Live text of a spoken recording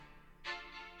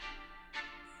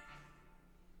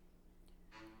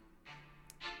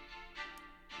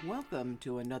Welcome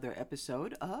to another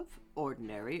episode of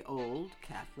Ordinary Old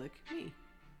Catholic Me.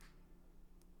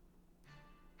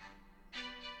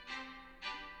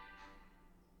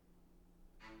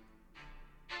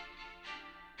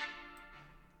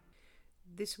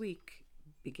 This week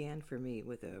began for me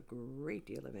with a great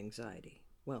deal of anxiety.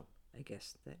 Well, I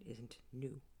guess that isn't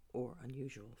new or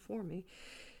unusual for me.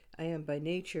 I am by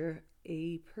nature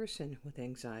a person with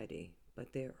anxiety,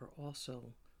 but there are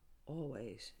also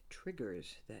always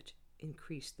triggers that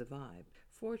increase the vibe.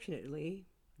 Fortunately,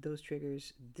 those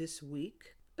triggers this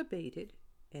week abated,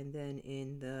 and then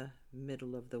in the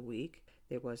middle of the week,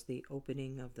 there was the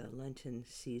opening of the Lenten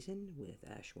season with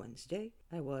Ash Wednesday.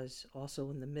 I was also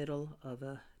in the middle of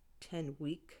a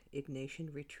 10-week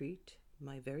Ignatian retreat,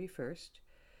 my very first,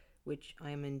 which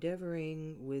I am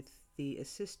endeavoring with the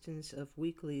assistance of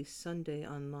weekly Sunday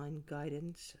online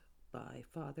guidance by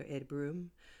Father Ed Broom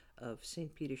of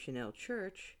St. Peter Chanel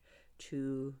Church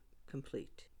to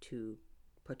complete, to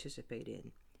participate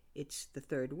in. It's the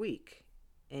third week,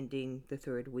 ending the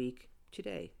third week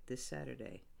today, this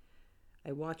Saturday.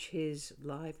 I watch his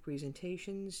live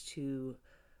presentations to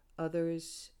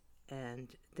others, and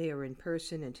they are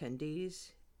in-person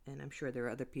attendees, and I'm sure there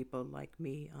are other people like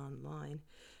me online.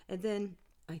 And then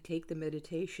I take the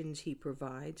meditations he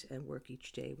provides and work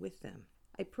each day with them.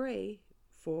 I pray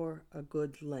for a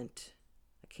good Lent.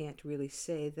 I can't really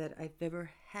say that I've ever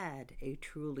had a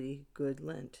truly good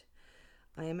Lent.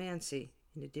 I am antsy,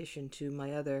 in addition to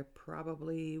my other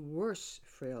probably worse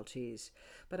frailties.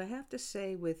 But I have to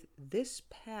say, with this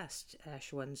past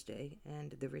Ash Wednesday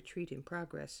and the retreat in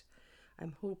progress,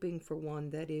 I'm hoping for one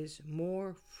that is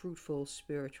more fruitful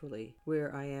spiritually,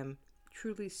 where I am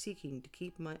truly seeking to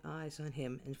keep my eyes on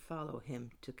him and follow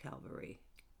him to Calvary.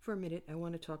 For a minute, I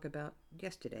want to talk about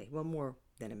yesterday. Well, more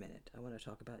than a minute. I want to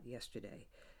talk about yesterday.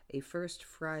 A first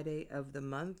Friday of the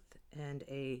month and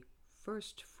a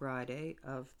first Friday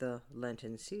of the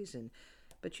Lenten season.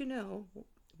 But you know,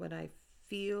 what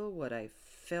I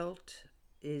felt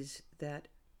is that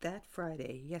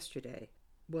Friday, yesterday,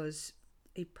 was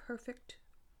a perfect,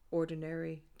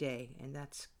 ordinary day, and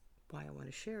that's why I want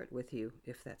to share it with you,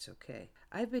 if that's okay.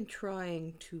 I've been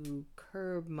trying to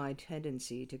curb my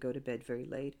tendency to go to bed very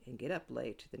late and get up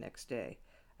late the next day.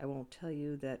 I won't tell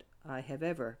you that I have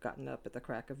ever gotten up at the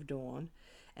crack of dawn,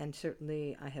 and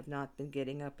certainly I have not been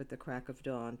getting up at the crack of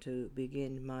dawn to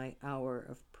begin my hour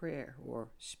of prayer or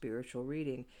spiritual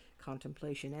reading,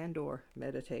 contemplation, and or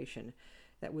meditation.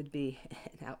 That would be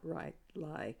an outright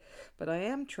lie. But I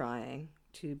am trying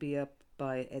to be up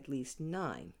by at least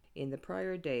 9. In the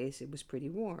prior days, it was pretty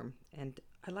warm, and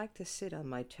I like to sit on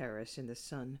my terrace in the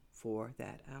sun for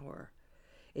that hour.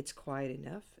 It's quiet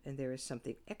enough, and there is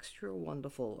something extra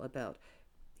wonderful about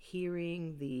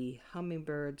hearing the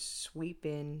hummingbirds sweep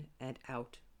in and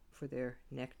out for their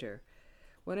nectar.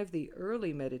 One of the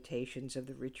early meditations of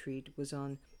the retreat was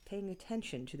on paying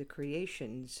attention to the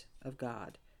creations of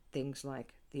God, things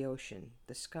like the ocean,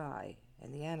 the sky,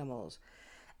 and the animals,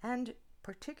 and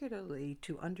particularly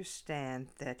to understand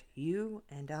that you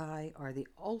and I are the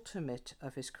ultimate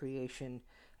of his creation,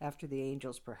 after the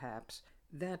angels perhaps,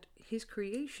 that his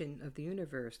creation of the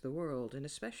universe, the world, and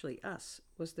especially us,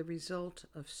 was the result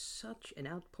of such an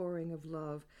outpouring of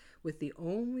love, with the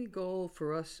only goal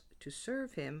for us to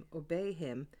serve him, obey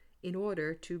him, in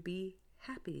order to be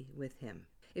happy with him.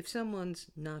 If someone's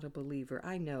not a believer,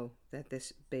 I know that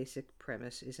this basic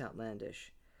premise is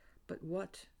outlandish. But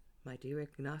what, my dear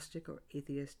agnostic or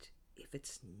atheist, if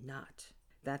it's not?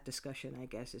 That discussion, I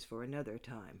guess, is for another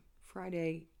time.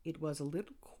 Friday, it was a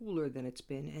little cooler than it's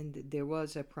been, and there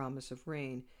was a promise of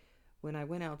rain. When I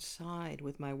went outside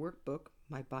with my workbook,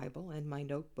 my Bible, and my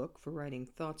notebook for writing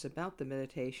thoughts about the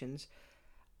meditations,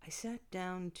 I sat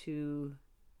down to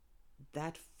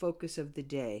that focus of the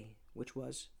day, which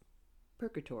was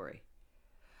purgatory.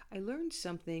 I learned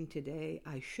something today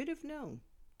I should have known,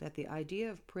 that the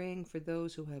idea of praying for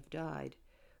those who have died,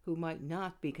 who might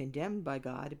not be condemned by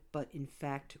God, but in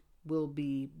fact will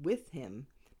be with him,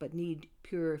 but need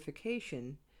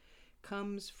purification,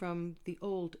 comes from the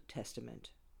Old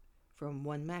Testament, from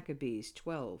 1 Maccabees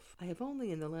 12. I have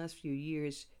only in the last few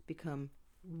years become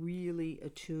really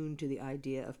attuned to the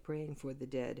idea of praying for the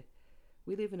dead.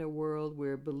 We live in a world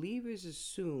where believers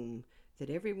assume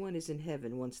that everyone is in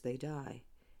heaven once they die.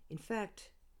 In fact,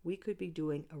 we could be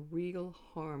doing a real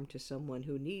harm to someone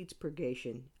who needs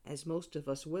purgation, as most of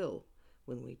us will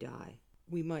when we die.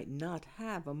 We might not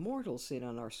have a mortal sin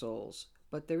on our souls,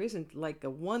 but there isn't like a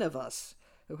one of us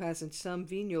who hasn't some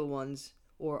venial ones,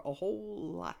 or a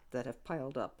whole lot that have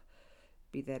piled up.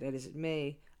 Be that as it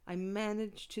may, I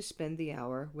managed to spend the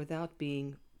hour without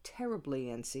being terribly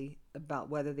antsy about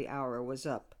whether the hour was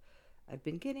up. I've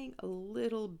been getting a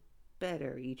little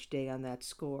better each day on that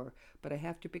score, but I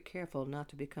have to be careful not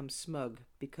to become smug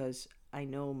because I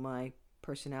know my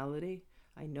personality,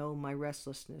 I know my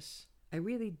restlessness. I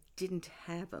really didn't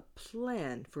have a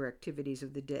plan for activities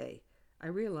of the day. I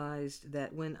realized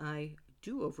that when I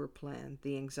do overplan,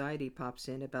 the anxiety pops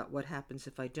in about what happens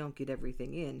if I don't get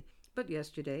everything in. But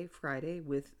yesterday, Friday,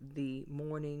 with the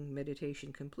morning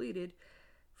meditation completed,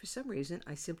 for some reason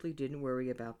I simply didn't worry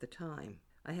about the time.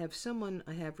 I have someone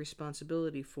I have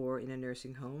responsibility for in a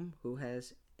nursing home who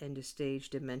has end-stage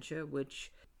dementia,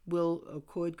 which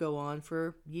could go on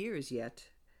for years yet,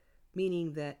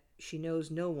 meaning that she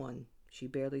knows no one. She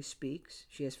barely speaks.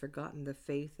 She has forgotten the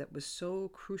faith that was so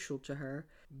crucial to her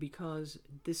because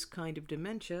this kind of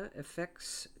dementia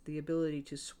affects the ability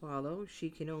to swallow. She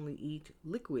can only eat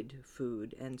liquid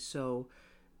food, and so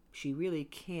she really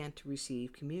can't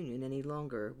receive communion any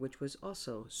longer, which was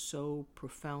also so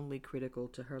profoundly critical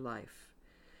to her life.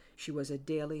 She was a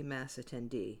daily Mass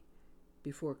attendee.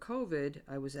 Before COVID,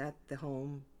 I was at the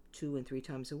home 2 and 3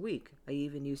 times a week. I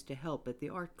even used to help at the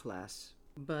art class.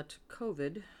 But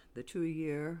COVID, the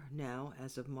 2-year now,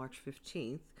 as of March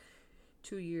 15th,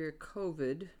 2-year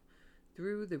COVID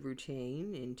threw the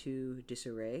routine into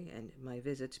disarray, and my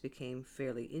visits became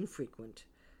fairly infrequent.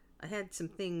 I had some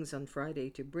things on Friday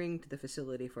to bring to the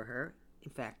facility for her.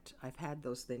 In fact, I've had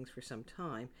those things for some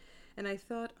time, and I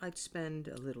thought I'd spend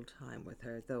a little time with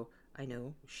her, though I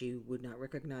know she would not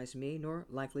recognize me nor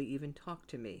likely even talk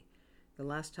to me. The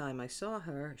last time I saw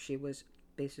her, she was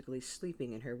basically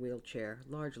sleeping in her wheelchair,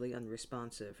 largely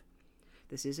unresponsive.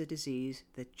 This is a disease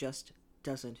that just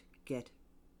doesn't get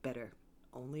better,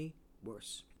 only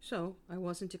worse. So I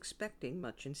wasn't expecting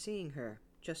much in seeing her,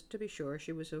 just to be sure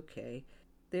she was okay.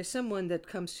 There's someone that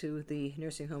comes to the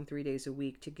nursing home 3 days a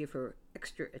week to give her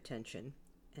extra attention,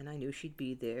 and I knew she'd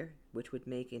be there, which would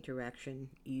make interaction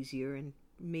easier and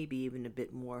maybe even a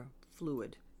bit more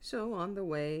fluid. So on the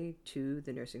way to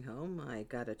the nursing home, I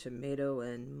got a tomato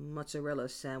and mozzarella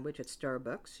sandwich at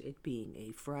Starbucks. It being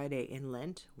a Friday in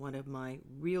Lent, one of my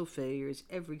real failures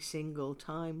every single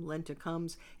time Lent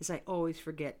comes is I always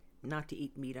forget not to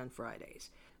eat meat on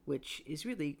Fridays, which is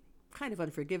really kind of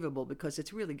unforgivable because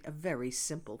it's really a very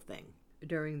simple thing.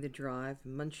 During the drive,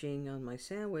 munching on my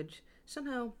sandwich,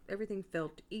 somehow everything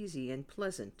felt easy and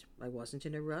pleasant. I wasn't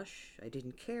in a rush. I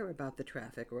didn't care about the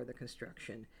traffic or the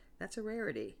construction. That's a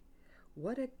rarity.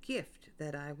 What a gift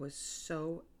that I was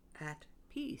so at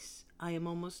peace. I am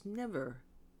almost never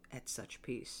at such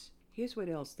peace. Here's what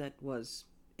else that was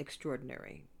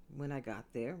extraordinary. When I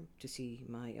got there to see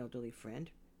my elderly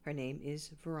friend, her name is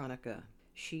Veronica.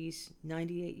 She's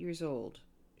 98 years old.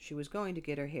 She was going to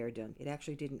get her hair done. It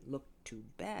actually didn't look too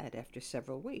bad after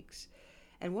several weeks.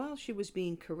 And while she was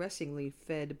being caressingly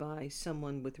fed by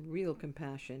someone with real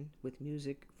compassion, with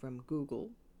music from Google,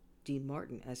 Dean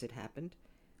Martin as it happened,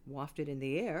 wafted in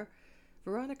the air,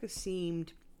 Veronica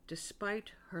seemed,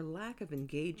 despite her lack of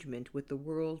engagement with the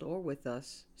world or with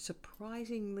us,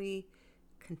 surprisingly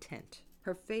content.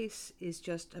 Her face is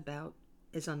just about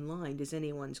as unlined as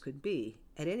anyone's could be,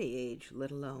 at any age, let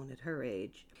alone at her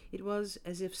age. It was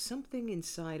as if something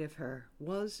inside of her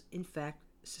was, in fact,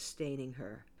 sustaining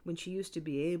her. When she used to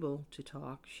be able to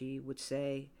talk, she would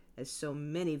say, as so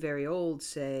many very old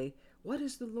say, "What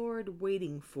is the Lord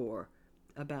waiting for?"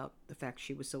 about the fact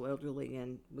she was so elderly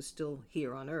and was still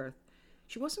here on earth.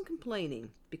 She wasn't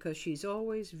complaining because she's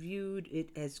always viewed it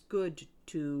as good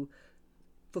to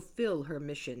fulfill her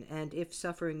mission, and if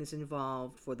suffering is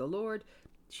involved for the Lord,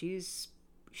 she's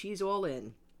all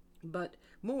in. But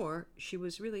more, she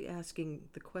was really asking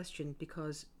the question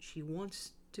because she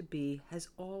has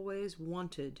always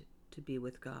wanted to be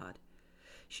with God.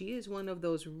 She is one of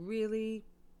those really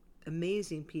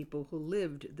amazing people who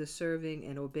lived the serving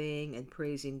and obeying and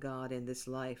praising God in this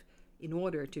life in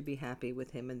order to be happy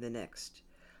with Him in the next.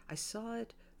 I saw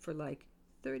it for like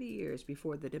 30 years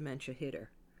before the dementia hit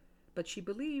her. But she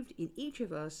believed in each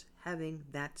of us having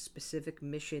that specific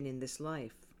mission in this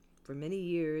life. For many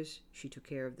years, she took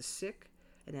care of the sick,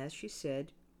 and as she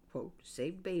said, quote,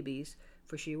 saved babies,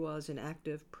 for she was an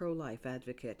active pro-life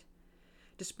advocate.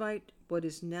 Despite what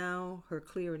is now her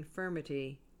clear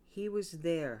infirmity, He was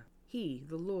there. He,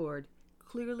 the Lord,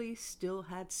 clearly still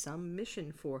had some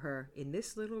mission for her in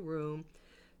this little room,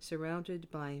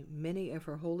 surrounded by many of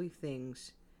her holy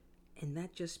things. And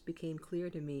that just became clear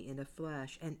to me in a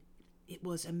flash, and it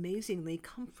was amazingly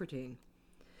comforting.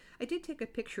 I did take a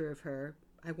picture of her.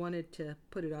 I wanted to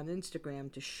put it on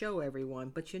Instagram to show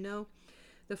everyone, but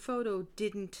the photo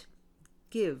didn't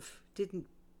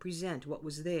present what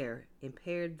was there,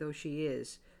 impaired though she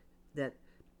is, that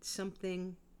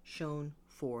something shone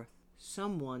forth.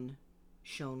 Someone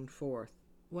shone forth.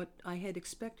 What I had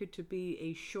expected to be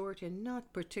a short and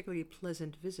not particularly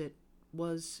pleasant visit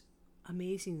was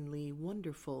amazingly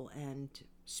wonderful and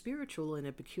spiritual in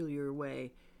a peculiar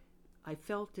way. I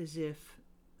felt as if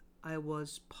I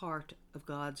was part of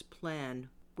God's plan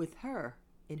with her,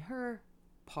 in her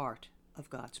part of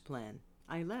God's plan.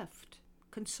 I left,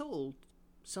 consoled,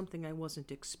 something I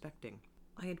wasn't expecting.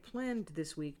 I had planned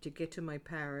this week to get to my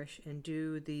parish and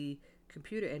do the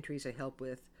computer entries I help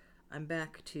with. I'm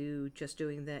back to just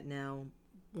doing that now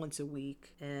once a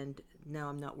week, and now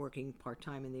I'm not working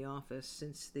part-time in the office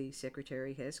since the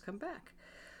secretary has come back.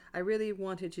 I really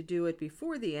wanted to do it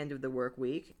before the end of the work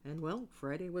week, and well,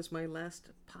 Friday was my last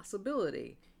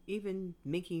possibility. Even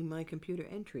making my computer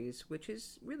entries, which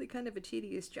is really kind of a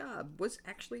tedious job, was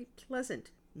actually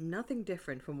pleasant. Nothing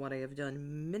different from what I have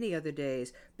done many other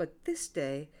days, but this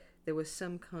day there was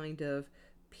some kind of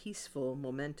peaceful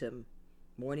momentum.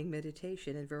 Morning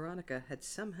meditation and Veronica had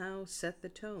somehow set the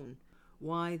tone.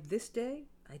 Why this day?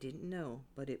 I didn't know,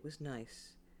 but it was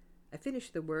nice. I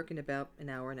finished the work in about an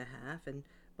hour and a half, and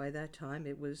by that time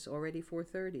it was already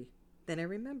 4:30. Then I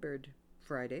remembered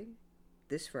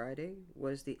this Friday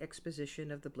was the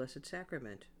exposition of the Blessed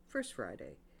Sacrament, First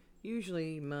Friday.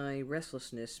 Usually my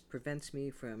restlessness prevents me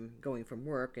from going from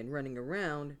work and running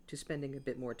around to spending a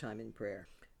bit more time in prayer.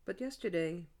 But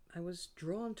yesterday I was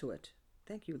drawn to it.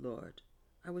 Thank you, Lord.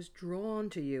 I was drawn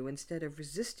to you instead of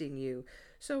resisting you,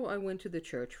 so I went to the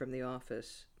church from the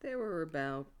office. There were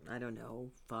about,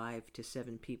 5 to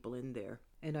 7 people in there,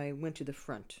 and I went to the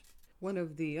front. One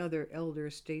of the other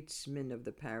elder statesmen of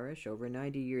the parish, over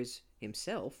 90 years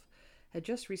himself, had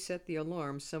just reset the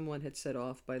alarm someone had set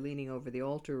off by leaning over the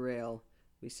altar rail.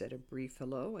 We said a brief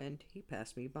hello, and he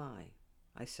passed me by.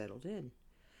 I settled in.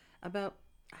 About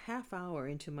a half hour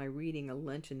into my reading a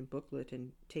Lenten booklet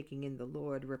and taking in the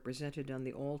Lord represented on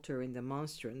the altar in the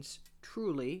monstrance,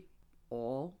 truly,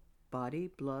 all,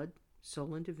 body, blood,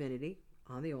 soul, and divinity,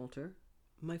 on the altar,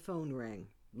 my phone rang,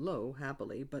 low,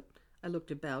 happily, but I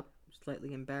looked about,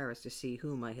 slightly embarrassed to see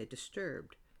whom I had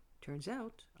disturbed. Turns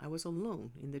out I was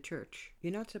alone in the church.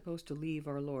 You're not supposed to leave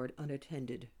our Lord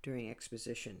unattended during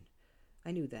exposition.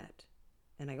 I knew that.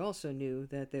 And I also knew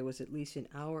that there was at least an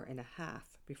hour and a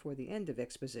half before the end of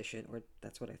exposition, or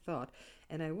that's what I thought,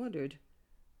 and I wondered,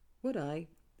 could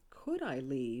I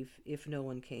leave if no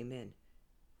one came in?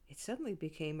 It suddenly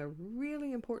became a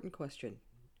really important question,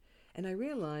 and I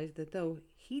realized that though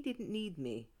he didn't need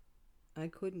me, I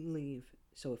couldn't leave,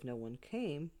 so if no one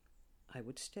came, I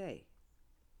would stay.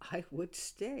 I would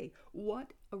stay.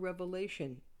 What a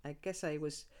revelation. I guess I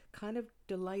was kind of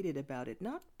delighted about it.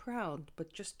 Not proud,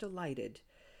 but just delighted.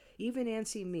 Even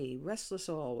antsy me, restless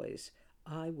always,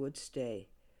 I would stay.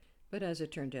 But as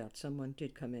it turned out, someone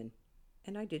did come in,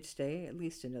 and I did stay at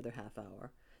least another half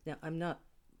hour. Now,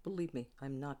 believe me,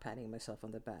 I'm not patting myself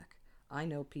on the back. I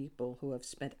know people who have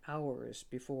spent hours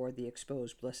before the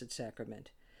exposed Blessed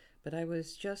Sacrament, but I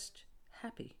was just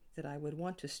happy that I would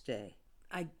want to stay.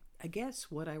 I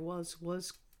guess what I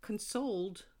was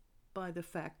consoled by the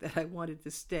fact that I wanted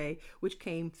to stay, which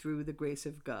came through the grace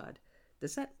of God.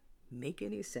 Does that make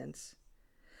any sense?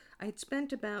 I had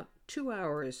spent about 2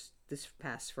 hours this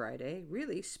past Friday,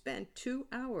 really spent 2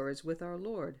 hours with our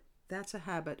Lord. That's a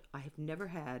habit I have never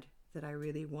had that I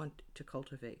really want to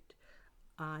cultivate.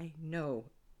 I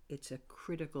know it's a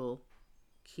critical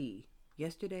key.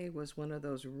 Yesterday was one of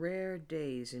those rare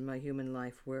days in my human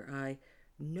life where I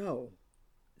know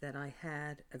that I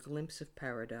had a glimpse of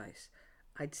paradise.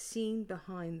 I'd seen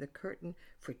behind the curtain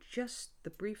for just the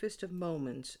briefest of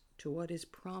moments to what is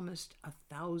promised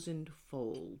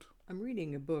 1,000-fold. I'm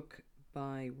reading a book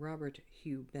by Robert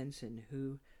Hugh Benson,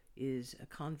 who is a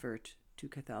convert to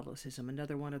Catholicism,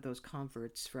 another one of those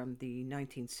converts from the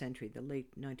 19th century, the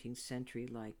late 19th century,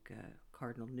 like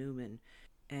Cardinal Newman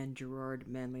and Gerard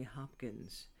Manley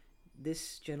Hopkins.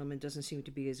 This gentleman doesn't seem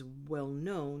to be as well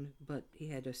known, but he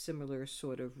had a similar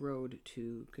sort of road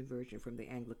to conversion from the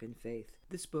Anglican faith.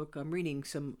 This book, I'm reading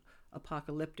some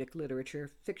apocalyptic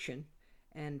literature, fiction,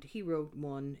 and he wrote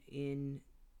one in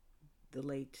the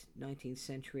late 19th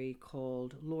century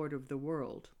called Lord of the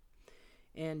World.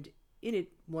 And in it,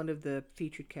 one of the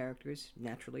featured characters,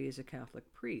 naturally, is a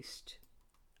Catholic priest.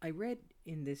 I read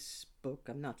in this book,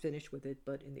 I'm not finished with it,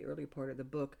 but in the early part of the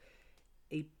book,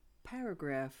 a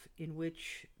paragraph in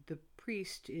which the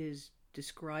priest is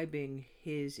describing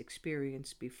his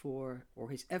experience before, or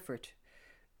his effort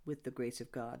with the grace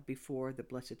of God before the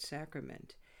Blessed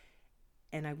Sacrament.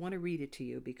 And I want to read it to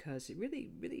you because it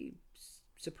really, really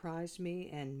surprised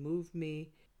me and moved me.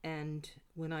 And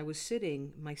when I was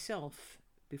sitting myself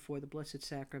before the Blessed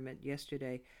Sacrament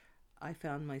yesterday, I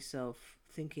found myself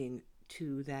thinking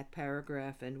to that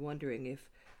paragraph and wondering if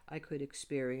I could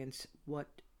experience what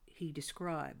he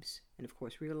describes, and of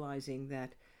course realizing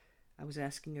that I was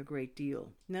asking a great deal.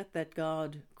 Not that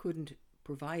God couldn't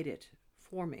provide it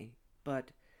for me, but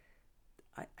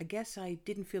I guess I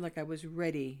didn't feel like I was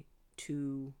ready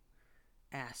to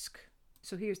ask.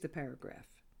 So here's the paragraph.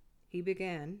 He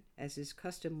began, as his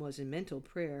custom was in mental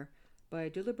prayer, by a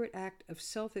deliberate act of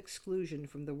self-exclusion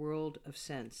from the world of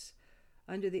sense.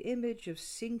 Under the image of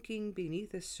sinking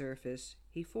beneath the surface,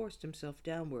 he forced himself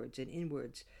downwards and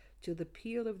inwards, till the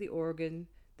peal of the organ,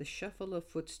 the shuffle of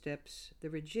footsteps, the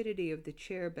rigidity of the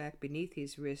chair back beneath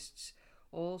his wrists,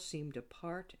 all seemed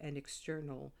apart and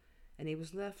external, and he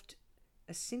was left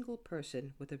a single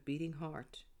person with a beating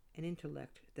heart, an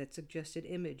intellect that suggested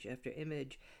image after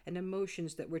image, and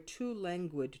emotions that were too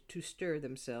languid to stir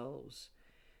themselves.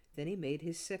 Then he made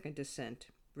his second ascent,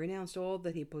 renounced all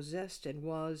that he possessed and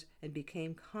was, and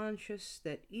became conscious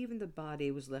that even the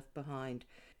body was left behind,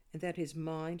 and that his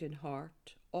mind and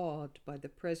heart, awed by the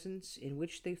presence in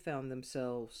which they found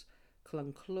themselves,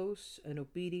 clung close and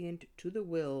obedient to the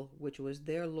will which was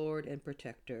their Lord and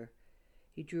protector.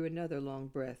 He drew another long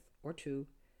breath, or two,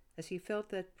 as he felt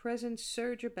that presence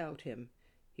surge about him.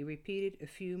 He repeated a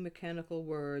few mechanical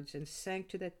words and sank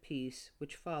to that peace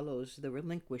which follows the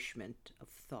relinquishment of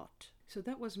thought. So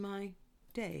that was my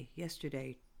day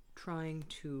yesterday, trying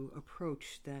to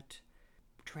approach that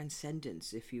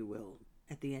transcendence, if you will,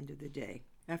 at the end of the day,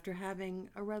 after having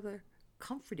a rather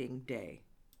comforting day.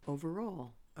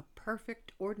 Overall, a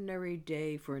perfect ordinary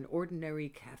day for an ordinary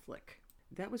Catholic.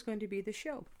 That was going to be the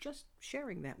show, just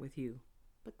sharing that with you.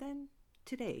 But then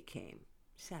today came,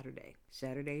 Saturday.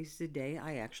 Saturday's the day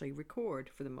I actually record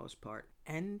for the most part.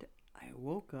 And I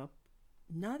woke up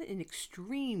not in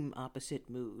extreme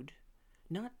opposite mood,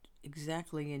 not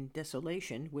exactly in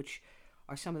desolation, which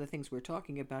are some of the things we're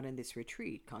talking about in this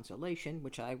retreat. Consolation,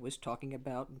 which I was talking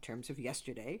about in terms of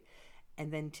yesterday.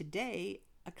 And then today,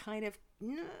 a kind of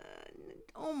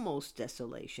almost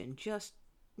desolation, just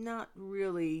not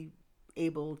really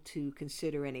able to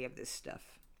consider any of this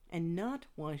stuff, and not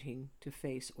wanting to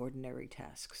face ordinary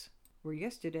tasks. Where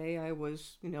yesterday I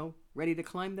was, ready to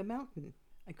climb the mountain.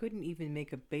 I couldn't even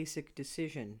make a basic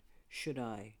decision. Should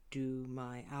I do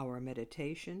my hour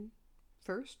meditation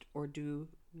first or do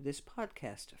this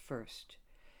podcast first?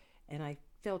 And I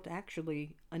felt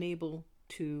actually unable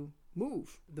to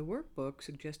move. The workbook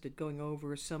suggested going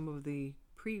over some of the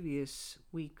previous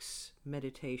week's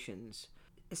meditations,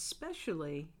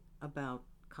 especially about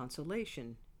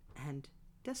consolation and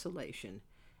desolation.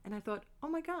 And I thought, oh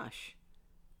my gosh,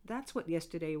 that's what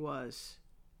yesterday was.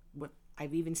 What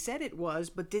I've even said it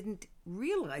was, but didn't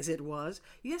realize it was.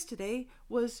 Yesterday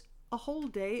was a whole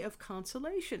day of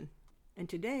consolation. And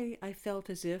today I felt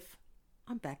as if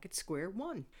I'm back at square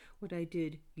one. What I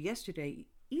did yesterday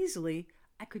easily,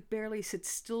 I could barely sit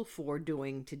still for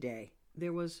doing today.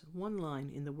 There was one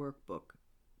line in the workbook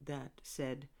that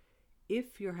said,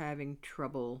 if you're having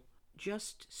trouble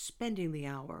just spending the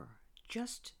hour,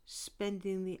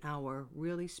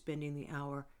 really spending the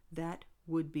hour, that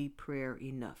would be prayer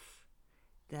enough.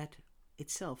 That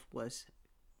itself was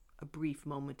a brief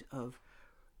moment of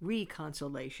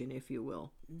reconsolation, if you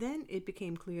will. Then it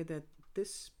became clear that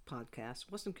this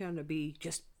podcast wasn't going to be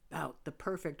just about the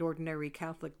perfect ordinary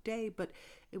Catholic day, but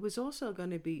it was also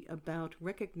going to be about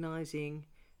recognizing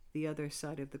the other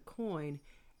side of the coin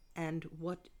and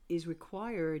what is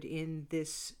required in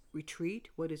this retreat,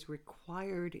 what is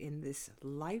required in this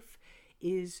life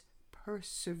is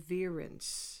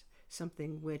perseverance,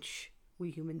 something which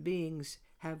we human beings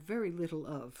have very little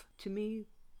of. To me,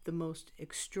 the most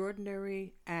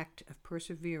extraordinary act of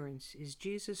perseverance is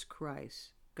Jesus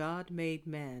Christ, God made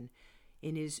man,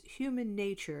 in his human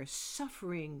nature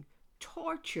suffering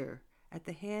torture at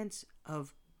the hands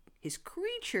of his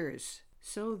creatures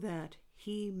so that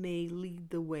he may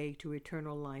lead the way to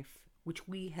eternal life, which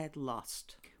we had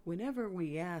lost. Whenever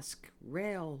we ask,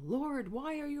 rail, Lord,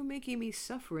 why are you making me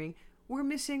suffering? We're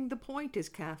missing the point as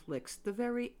Catholics, the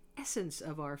very essence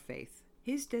of our faith.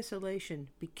 His desolation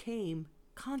became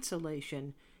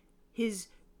consolation, his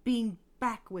being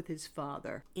back with his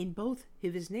Father. In both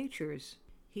of his natures,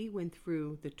 he went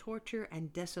through the torture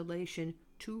and desolation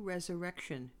to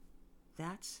resurrection.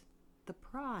 That's the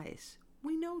prize.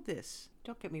 We know this.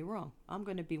 Don't get me wrong. I'm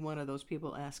going to be one of those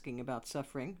people asking about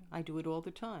suffering. I do it all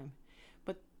the time.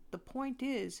 But the point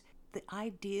is, the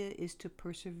idea is to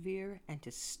persevere and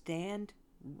to stand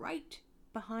right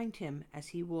behind him as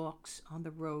he walks on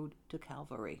the road to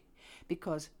Calvary.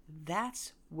 Because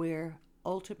that's where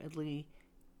ultimately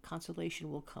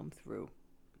consolation will come through.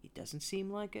 It doesn't seem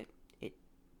like it. It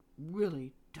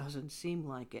really doesn't seem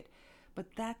like it.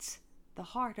 But that's the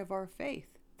heart of our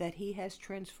faith, that he has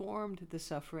transformed the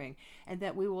suffering and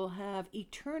that we will have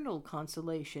eternal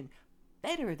consolation,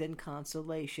 better than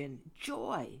consolation,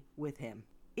 joy with him.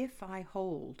 If I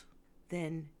hold,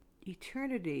 then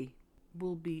eternity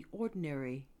will be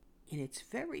ordinary in its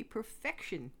very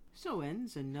perfection. So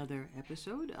ends another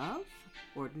episode of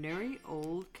Ordinary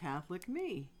Old Catholic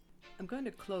Me. I'm going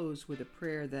to close with a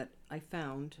prayer that I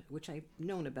found, which I've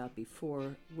known about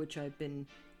before, which I've been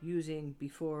using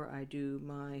before I do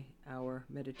my hour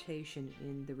meditation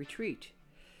in the retreat.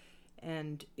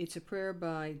 And it's a prayer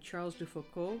by Charles de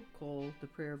Foucault called the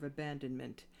Prayer of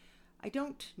Abandonment. I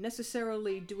don't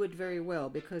necessarily do it very well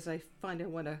because I find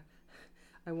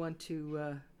I want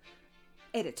to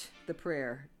edit the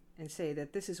prayer and say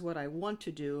that this is what I want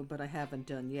to do, but I haven't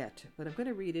done yet. But I'm going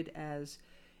to read it as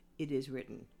it is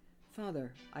written.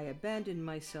 Father, I abandon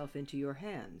myself into your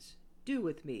hands. Do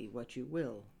with me what you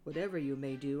will. Whatever you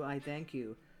may do, I thank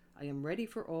you. I am ready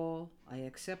for all. I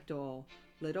accept all.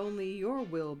 Let only your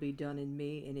will be done in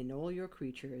me and in all your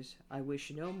creatures. I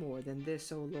wish no more than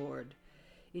this, O Lord.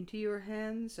 Into your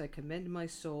hands I commend my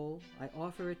soul. I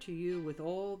offer it to you with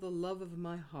all the love of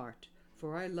my heart.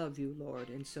 For I love you, Lord,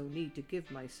 and so need to give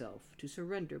myself, to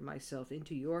surrender myself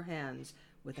into your hands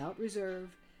without reserve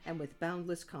and with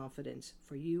boundless confidence,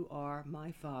 for you are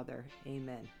my Father.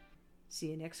 Amen.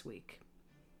 See you next week.